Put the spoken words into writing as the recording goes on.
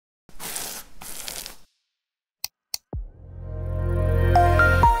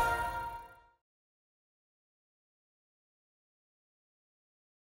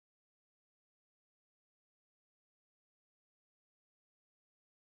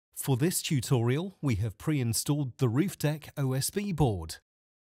For this tutorial, we have pre-installed the roof deck OSB board.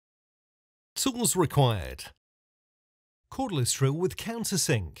 Tools required: cordless drill with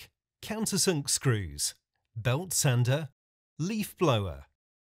countersink, countersunk screws, belt sander, leaf blower.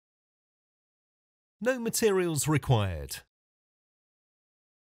 No materials required.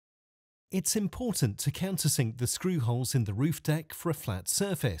 It's important to countersink the screw holes in the roof deck for a flat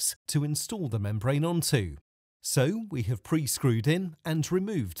surface to install the membrane onto. So we have pre-screwed in and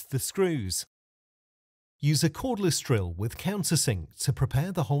removed the screws. Use a cordless drill with countersink to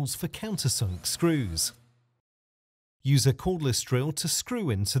prepare the holes for countersunk screws. Use a cordless drill to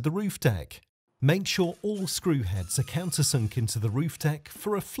screw into the roof deck. Make sure all screw heads are countersunk into the roof deck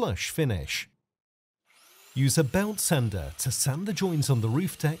for a flush finish. Use a belt sander to sand the joints on the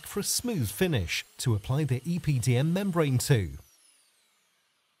roof deck for a smooth finish to apply the EPDM membrane to.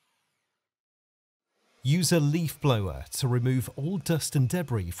 Use a leaf blower to remove all dust and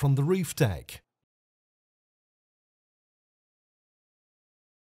debris from the roof deck.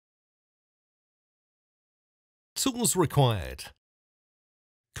 Tools required: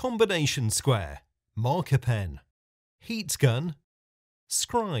 combination square, marker pen, heat gun,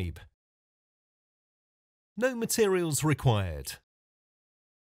 scribe. No materials required.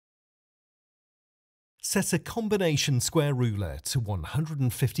 Set a combination square ruler to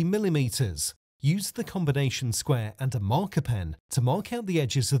 150 mm. Use the combination square and a marker pen to mark out the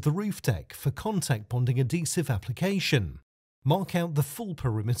edges of the roof deck for contact bonding adhesive application. Mark out the full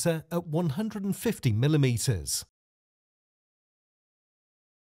perimeter at 150 mm.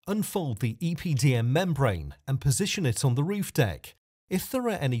 Unfold the EPDM membrane and position it on the roof deck. If there are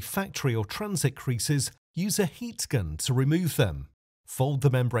any factory or transit creases, use a heat gun to remove them. Fold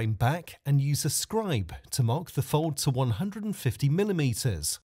the membrane back and use a scribe to mark the fold to 150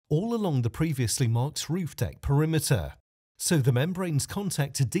 mm, all along the previously marked roof deck perimeter. So the membrane's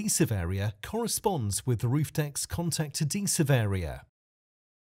contact adhesive area corresponds with the roof deck's contact adhesive area.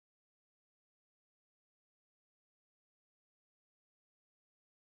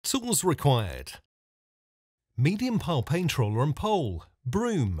 Tools required: medium pile paint roller and pole,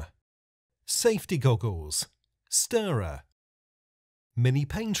 broom, safety goggles, stirrer, mini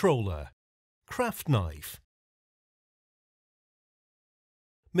paint roller, craft knife.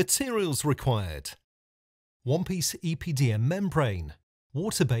 Materials required: One Piece EPDM membrane,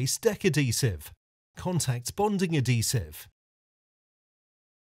 water-based deck adhesive, contact bonding adhesive.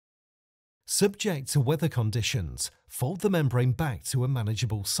 Subject to weather conditions, fold the membrane back to a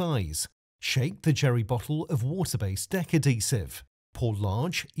manageable size. Shake the jerry bottle of water-based deck adhesive. Pour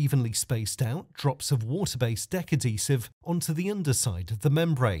large, evenly spaced out drops of water-based deck adhesive onto the underside of the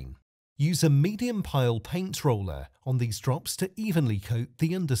membrane. Use a medium pile paint roller on these drops to evenly coat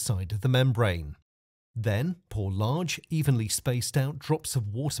the underside of the membrane. Then pour large, evenly spaced out drops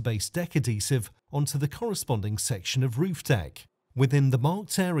of water-based deck adhesive onto the corresponding section of roof deck, within the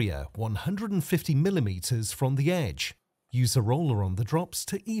marked area 150 mm from the edge. Use a roller on the drops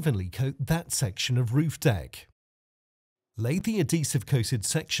to evenly coat that section of roof deck. Lay the adhesive-coated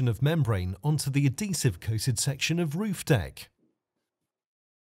section of membrane onto the adhesive-coated section of roof deck.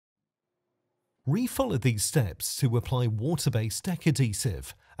 Refollow these steps to apply water-based deck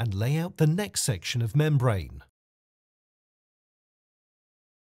adhesive and lay out the next section of membrane.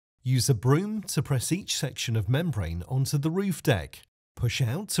 Use a broom to press each section of membrane onto the roof deck. Push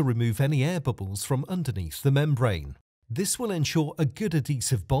out to remove any air bubbles from underneath the membrane. This will ensure a good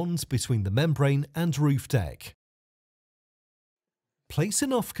adhesive bond between the membrane and roof deck. Place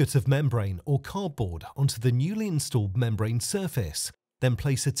an offcut of membrane or cardboard onto the newly installed membrane surface. Then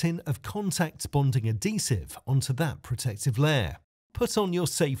place a tin of contact bonding adhesive onto that protective layer. Put on your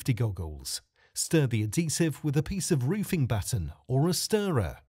safety goggles. Stir the adhesive with a piece of roofing batten or a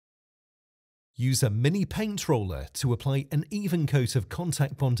stirrer. Use a mini paint roller to apply an even coat of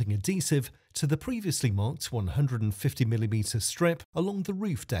contact bonding adhesive to the previously marked 150 mm strip along the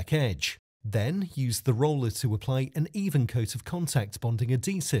roof deck edge. Then use the roller to apply an even coat of contact bonding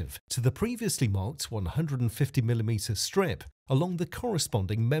adhesive to the previously marked 150 mm strip along the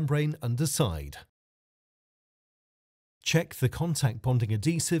corresponding membrane underside. Check the contact bonding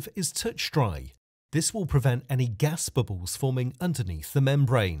adhesive is touch dry. This will prevent any gas bubbles forming underneath the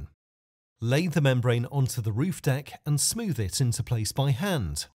membrane. Lay the membrane onto the roof deck and smooth it into place by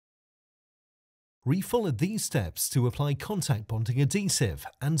hand. Refollow these steps to apply contact bonding adhesive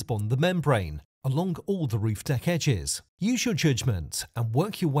and bond the membrane along all the roof deck edges. Use your judgment and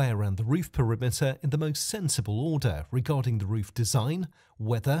work your way around the roof perimeter in the most sensible order regarding the roof design,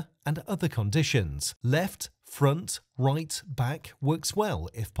 weather and other conditions. Left, front, right, back works well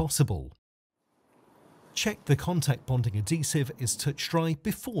if possible. Check the contact bonding adhesive is touch dry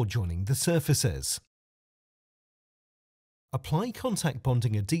before joining the surfaces. Apply contact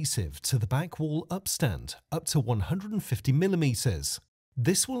bonding adhesive to the back wall upstand up to 150 mm.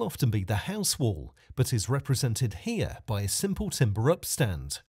 This will often be the house wall, but is represented here by a simple timber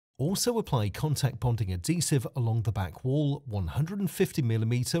upstand. Also apply contact bonding adhesive along the back wall 150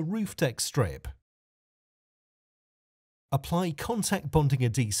 mm roof deck strip. Apply contact bonding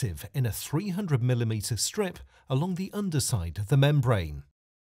adhesive in a 300 mm strip along the underside of the membrane.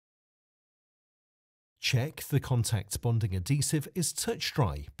 Check the contact bonding adhesive is touch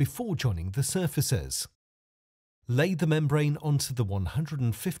dry before joining the surfaces. Lay the membrane onto the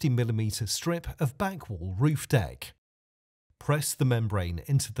 150 mm strip of back wall roof deck. Press the membrane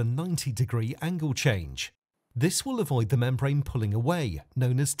into the 90-degree angle change. This will avoid the membrane pulling away,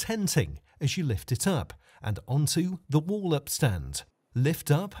 known as tenting, as you lift it up and onto the wall upstand.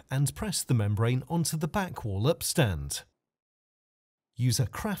 Lift up and press the membrane onto the back wall upstand. Use a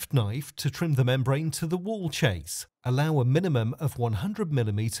craft knife to trim the membrane to the wall chase. Allow a minimum of 100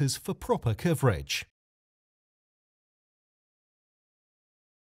 mm for proper coverage.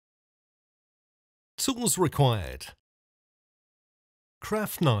 Tools required: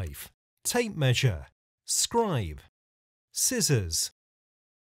 craft knife, tape measure, scribe, scissors,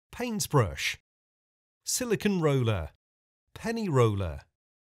 paintbrush, silicone roller, penny roller,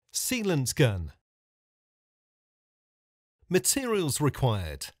 sealant gun. Materials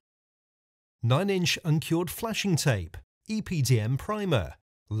required: 9-inch uncured flashing tape, EPDM primer,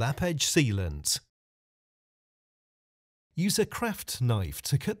 lap edge sealant. Use a craft knife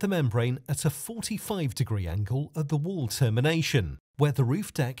to cut the membrane at a 45-degree angle at the wall termination, where the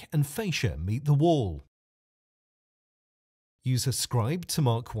roof deck and fascia meet the wall. Use a scribe to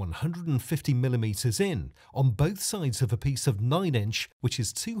mark 150 mm in on both sides of a piece of 9-inch, which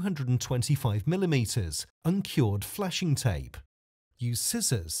is 225 mm, uncured flashing tape. Use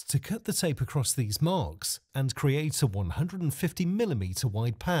scissors to cut the tape across these marks and create a 150 mm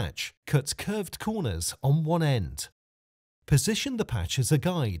wide patch. Cut curved corners on one end. Position the patch as a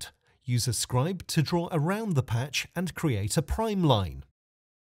guide. Use a scribe to draw around the patch and create a prime line.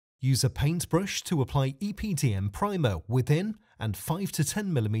 Use a paintbrush to apply EPDM primer within and 5 to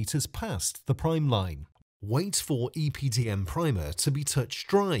 10 mm past the prime line. Wait for EPDM primer to be touch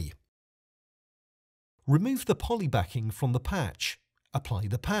dry. Remove the poly backing from the patch. Apply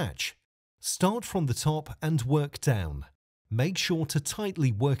the patch. Start from the top and work down. Make sure to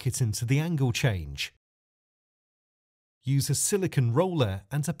tightly work it into the angle change. Use a silicone roller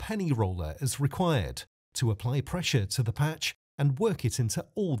and a penny roller as required to apply pressure to the patch and work it into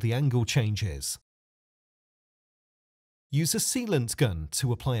all the angle changes. Use a sealant gun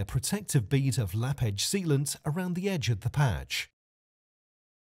to apply a protective bead of lap edge sealant around the edge of the patch.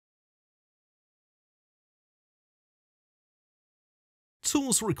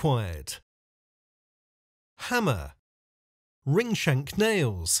 Tools required: hammer, ring shank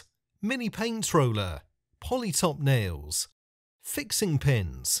nails, mini paint roller, polytop nails, fixing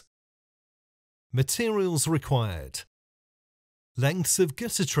pins. Materials required: lengths of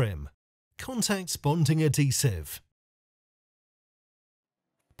gutter trim, contact bonding adhesive.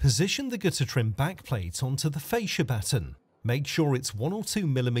 Position the gutter trim backplate onto the fascia batten. Make sure it's 1 or 2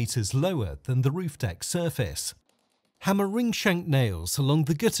 mm lower than the roof deck surface. Hammer ring shank nails along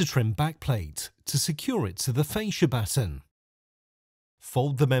the gutter trim backplate to secure it to the fascia batten.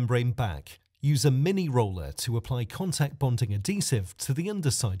 Fold the membrane back. Use a mini roller to apply contact bonding adhesive to the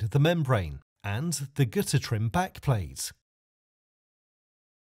underside of the membrane and the gutter trim backplate.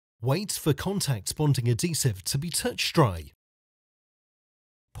 Wait for contact bonding adhesive to be touch dry.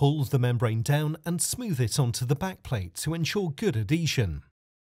 Pull the membrane down and smooth it onto the backplate to ensure good adhesion.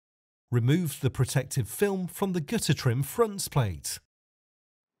 Remove the protective film from the gutter trim front plate.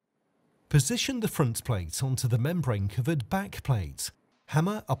 Position the front plate onto the membrane-covered back plate.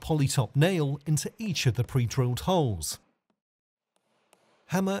 Hammer a polytop nail into each of the pre-drilled holes.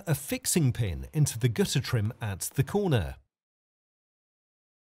 Hammer a fixing pin into the gutter trim at the corner.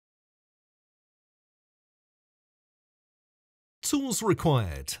 Tools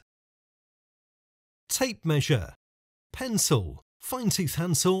required: tape measure, pencil, fine-tooth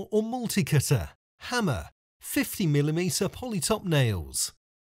handsaw or multi-cutter, hammer, 50 mm polytop nails.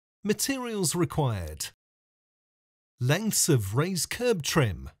 Materials required: lengths of raised curb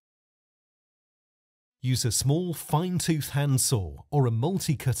trim. Use a small fine-tooth handsaw or a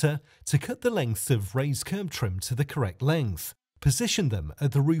multi-cutter to cut the lengths of raised curb trim to the correct length. Position them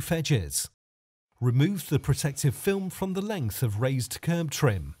at the roof edges. Remove the protective film from the length of raised curb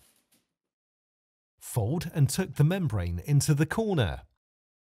trim. Fold and tuck the membrane into the corner.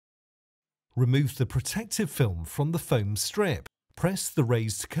 Remove the protective film from the foam strip. Press the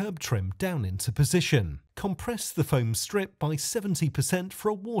raised curb trim down into position. Compress the foam strip by 70% for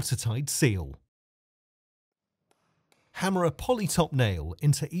a watertight seal. Hammer a polytop nail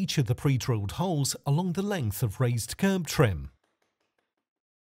into each of the pre-drilled holes along the length of raised curb trim.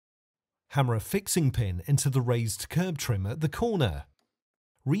 Hammer a fixing pin into the raised curb trim at the corner.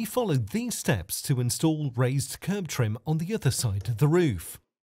 Re-follow these steps to install raised curb trim on the other side of the roof.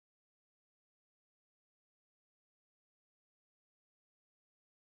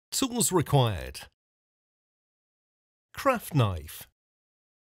 Tools required: craft knife.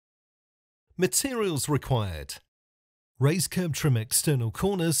 Materials required: raised curb trim external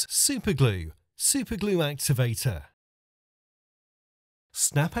corners, superglue activator.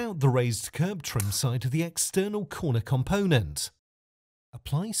 Snap out the raised curb trim side of the external corner component.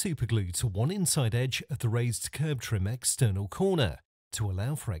 Apply superglue to one inside edge of the raised curb trim external corner to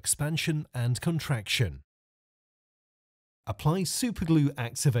allow for expansion and contraction. Apply superglue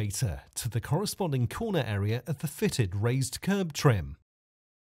activator to the corresponding corner area of the fitted raised curb trim.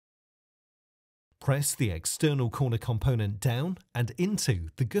 Press the external corner component down and into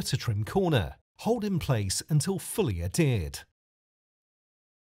the gutter trim corner. Hold in place until fully adhered.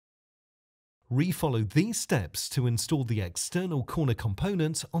 Re-follow these steps to install the external corner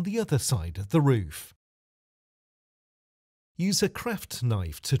component on the other side of the roof. Use a craft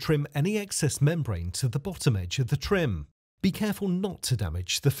knife to trim any excess membrane to the bottom edge of the trim. Be careful not to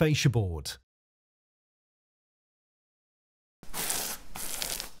damage the fascia board.